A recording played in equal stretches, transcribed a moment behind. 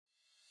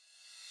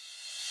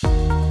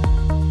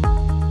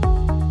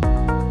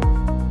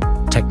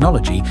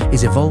technology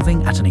is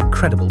evolving at an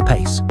incredible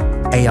pace.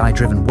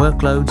 AI-driven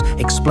workloads,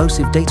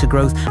 explosive data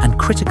growth, and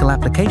critical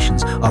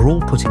applications are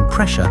all putting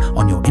pressure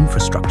on your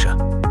infrastructure,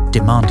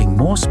 demanding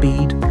more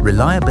speed,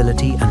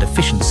 reliability, and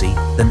efficiency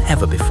than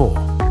ever before.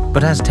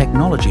 But as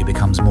technology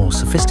becomes more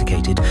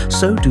sophisticated,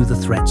 so do the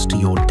threats to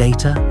your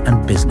data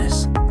and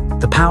business.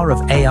 The power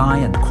of AI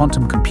and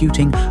quantum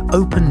computing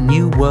open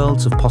new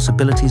worlds of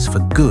possibilities for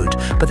good,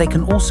 but they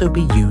can also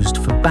be used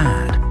for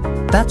bad.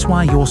 That's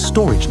why your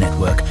storage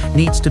network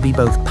needs to be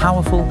both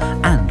powerful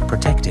and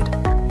protected.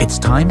 It's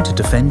time to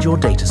defend your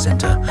data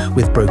center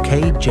with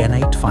Brocade Gen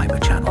 8 Fibre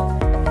Channel.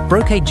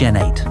 Brocade Gen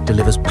 8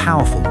 delivers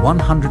powerful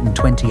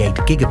 128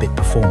 gigabit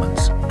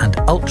performance and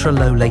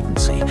ultra-low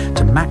latency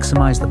to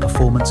maximize the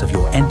performance of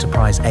your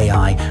enterprise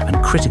AI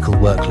and critical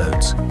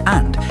workloads.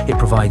 And it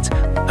provides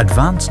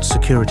advanced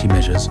security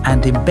measures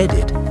and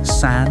embedded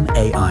SAN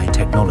AI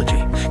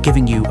technology,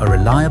 giving you a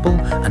reliable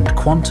and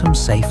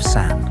quantum-safe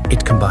SAN.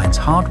 It combines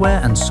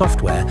hardware and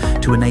software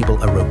to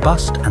enable a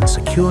robust and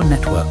secure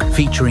network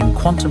featuring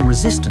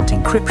quantum-resistant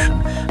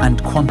encryption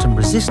and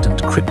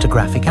quantum-resistant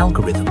cryptographic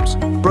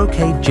algorithms.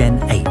 Brocade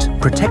Gen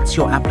 8 protects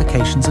your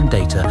applications and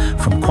data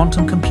from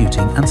quantum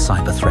computing and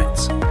cyber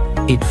threats.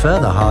 It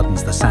further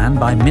hardens the SAN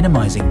by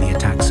minimizing the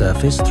attack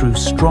surface through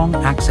strong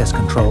access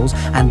controls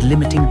and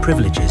limiting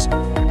privileges,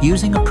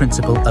 using a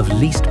principle of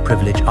least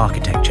privilege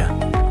architecture.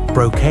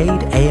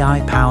 Brocade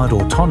AI-powered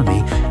autonomy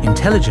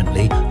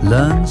intelligently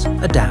learns,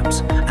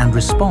 adapts, and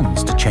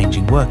responds to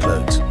changing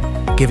workloads,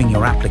 giving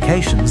your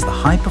applications the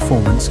high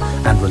performance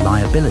and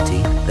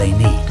reliability they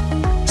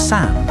need.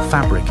 SAN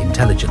Fabric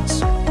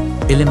Intelligence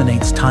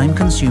eliminates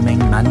time-consuming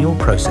manual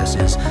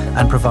processes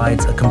and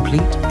provides a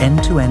complete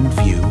end-to-end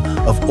view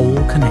of all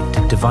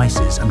connected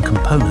devices and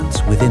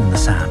components within the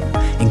SAN,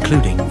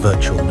 including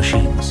virtual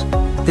machines.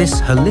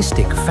 This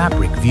holistic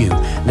fabric view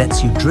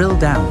lets you drill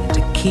down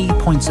into key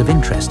points of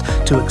interest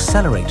to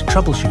accelerate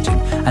troubleshooting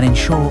and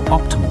ensure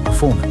optimal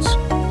performance.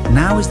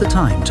 Now is the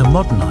time to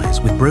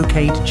modernize with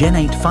Brocade Gen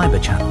 8 Fibre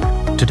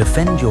Channel to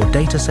defend your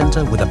data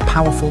center with a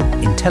powerful,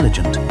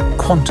 intelligent,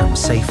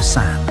 quantum-safe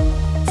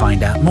SAN.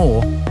 Find out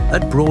more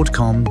at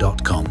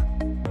Broadcom.com.